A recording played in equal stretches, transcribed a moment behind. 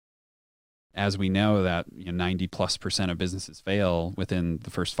as we know that 90+% of businesses fail within the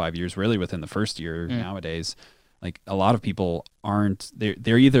first 5 years, really within the first year nowadays. Like a lot of people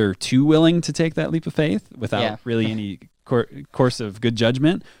they're either too willing to take that leap of faith without really any course of good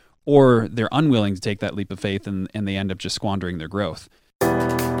judgment, or they're unwilling to take that leap of faith and they end up just squandering their growth.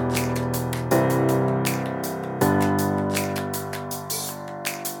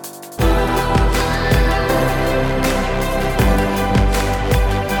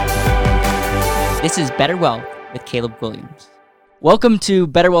 This is Better Wealth with Caleb Williams. Welcome to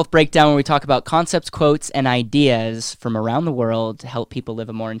Better Wealth Breakdown, where we talk about concepts, quotes, and ideas from around the world to help people live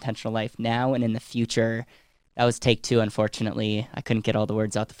a more intentional life now and in the future. That was take two, unfortunately. I couldn't get all the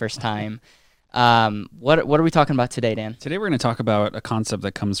words out the first time. What are we talking about today, Dan? Today we're going to talk about a concept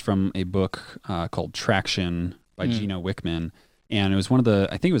that comes from a book called Traction by Gino Wickman. And it was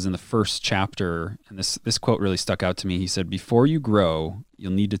I think it was in the first chapter, and this quote really stuck out to me. He said, "Before you grow,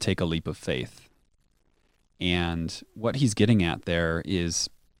 you'll need to take a leap of faith." And what he's getting at there is,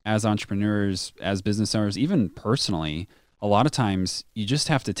 as entrepreneurs, as business owners, even personally, a lot of times you just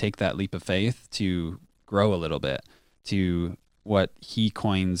have to take that leap of faith to grow a little bit, to what he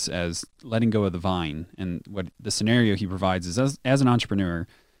coins as letting go of the vine. And what the scenario he provides is, as an entrepreneur,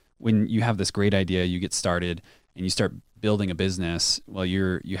 when you have this great idea, you get started and you start building a business. Well,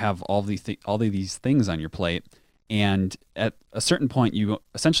 you have all of these things on your plate, and at a certain point, you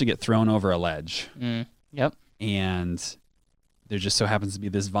essentially get thrown over a ledge. Yep. And there just so happens to be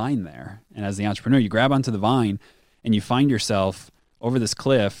this vine there. And as the entrepreneur, you grab onto the vine and you find yourself over this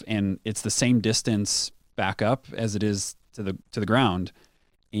cliff, and it's the same distance back up as it is to the ground.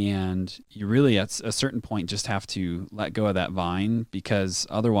 And you really, at a certain point, just have to let go of that vine, because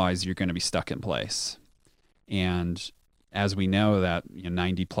otherwise you're going to be stuck in place. And as we know that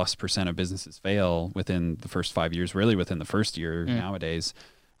 90+% of businesses fail within the first 5 years, really within the first year nowadays.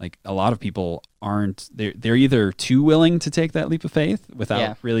 Like a lot of people they're either too willing to take that leap of faith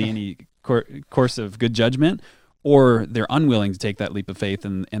without really any course of good judgment, or they're unwilling to take that leap of faith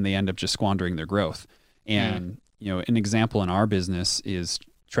and they end up just squandering their growth. And, an example in our business is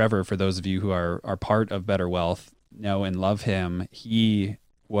Trevor. For those of you who are part of Better Wealth, know and love him. He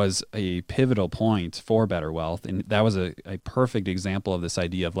was a pivotal point for Better Wealth. And that was a perfect example of this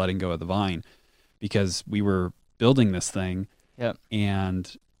idea of letting go of the vine, because we were building this thing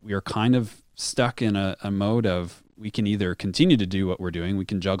and we are kind of stuck in a mode of, we can either continue to do what we're doing, we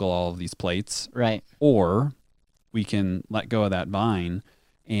can juggle all of these plates, right, or we can let go of that vine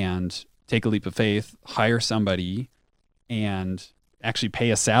and take a leap of faith, hire somebody, and actually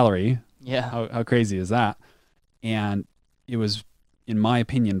pay a salary. Yeah. How crazy is that? And it was, in my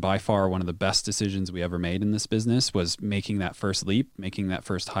opinion, by far one of the best decisions we ever made in this business, was making that first leap, making that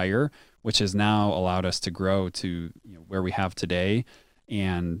first hire, which has now allowed us to grow to where we have today,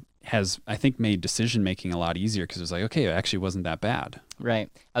 and has, I think, made decision-making a lot easier, because it was like, okay, it actually wasn't that bad. Right.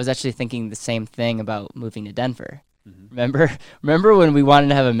 I was actually thinking the same thing about moving to Denver. Remember when we wanted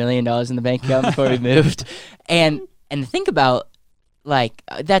to have $1 million in the bank account before we moved? And think about, like,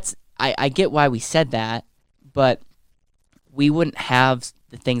 I get why we said that, but we wouldn't have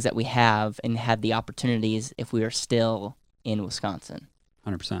the things that we have and had the opportunities if we were still in Wisconsin.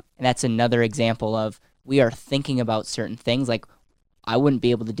 100%. And that's another example of, we are thinking about certain things. Like, I wouldn't be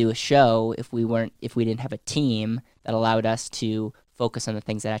able to do a show if we didn't have a team that allowed us to focus on the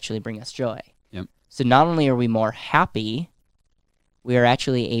things that actually bring us joy. Yep. So not only are we more happy, we are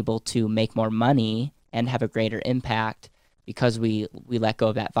actually able to make more money and have a greater impact because we let go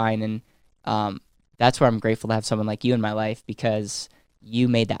of that vine. And that's where I'm grateful to have someone like you in my life, because you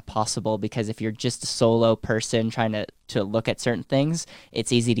made that possible. Because if you're just a solo person trying to look at certain things,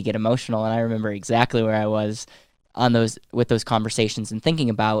 it's easy to get emotional. And I remember exactly where I was with those conversations, and thinking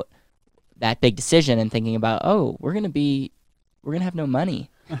about that big decision, and thinking about, oh, we're gonna have no money.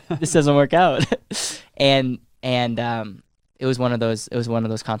 This doesn't work out. and it was one of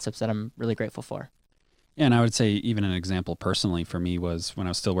those concepts that I'm really grateful for. Yeah, and I would say even an example personally for me was when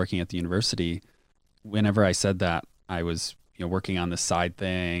I was still working at the university. Whenever I said that, I was working on this side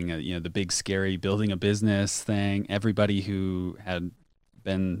thing, the big scary building a business thing. Everybody who had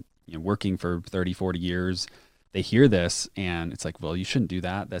been working for 30, 40 years, they hear this and it's like, well, you shouldn't do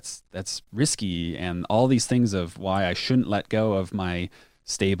that. That's risky, and all these things of why I shouldn't let go of my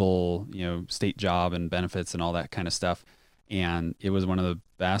stable, state job and benefits and all that kind of stuff. And it was one of the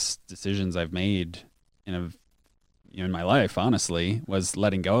best decisions I've made in my life, honestly, was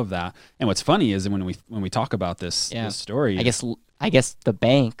letting go of that. And what's funny is when we talk about this story, I guess the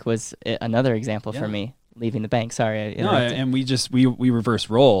bank was another example for me. leaving the bank. Sorry, I No, interrupted. and we reverse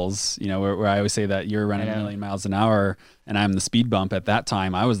roles, where I always say that you're running I a know. million miles an hour and I'm the speed bump. At that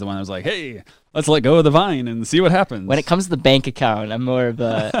time, I was the one that was like, hey, let's let go of the vine and see what happens. When it comes to the bank account, I'm more of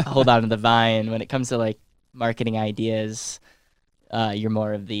a hold on to the vine. When it comes to like marketing ideas, you're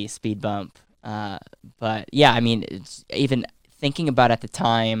more of the speed bump. But yeah, I mean, it's even thinking about at the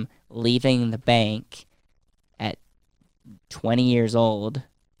time leaving the bank at 20 years old,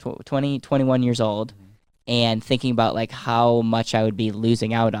 21 years old, and thinking about like how much I would be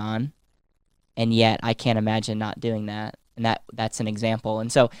losing out on, and yet I can't imagine not doing that. And that's an example.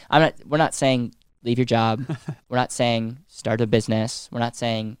 And so we're not saying leave your job. We're not saying start a business. We're not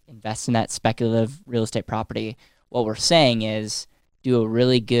saying invest in that speculative real estate property. What we're saying is do a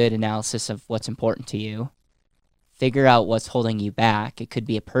really good analysis of what's important to you. Figure out what's holding you back. It could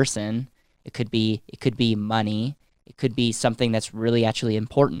be a person. It could be money. It could be something that's really actually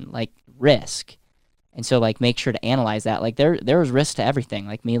important, like risk. And so like make sure to analyze that. Like there was risk to everything.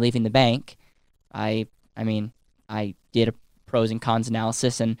 Like me leaving the bank, I mean, I did a pros and cons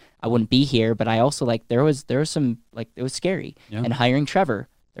analysis and I wouldn't be here, but I also like there was some like it was scary. Yeah. And hiring Trevor,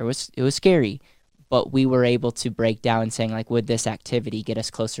 it was scary. But we were able to break down and saying like, would this activity get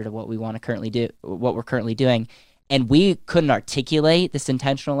us closer to what we want to currently do, what we're currently doing? And we couldn't articulate this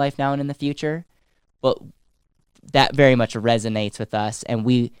intentional life now and in the future, but that very much resonates with us. And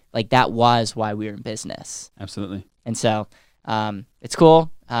we like, that was why we were in business. Absolutely. And so it's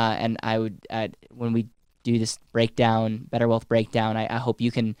cool. And when we do this breakdown, Better Wealth Breakdown, I hope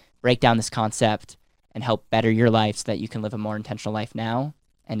you can break down this concept and help better your life so that you can live a more intentional life now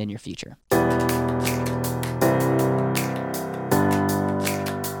and in your future.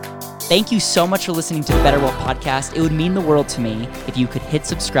 Thank you so much for listening to the Better Wealth Podcast. It would mean the world to me if you could hit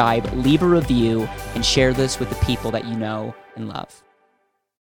subscribe, leave a review, and share this with the people that you know and love.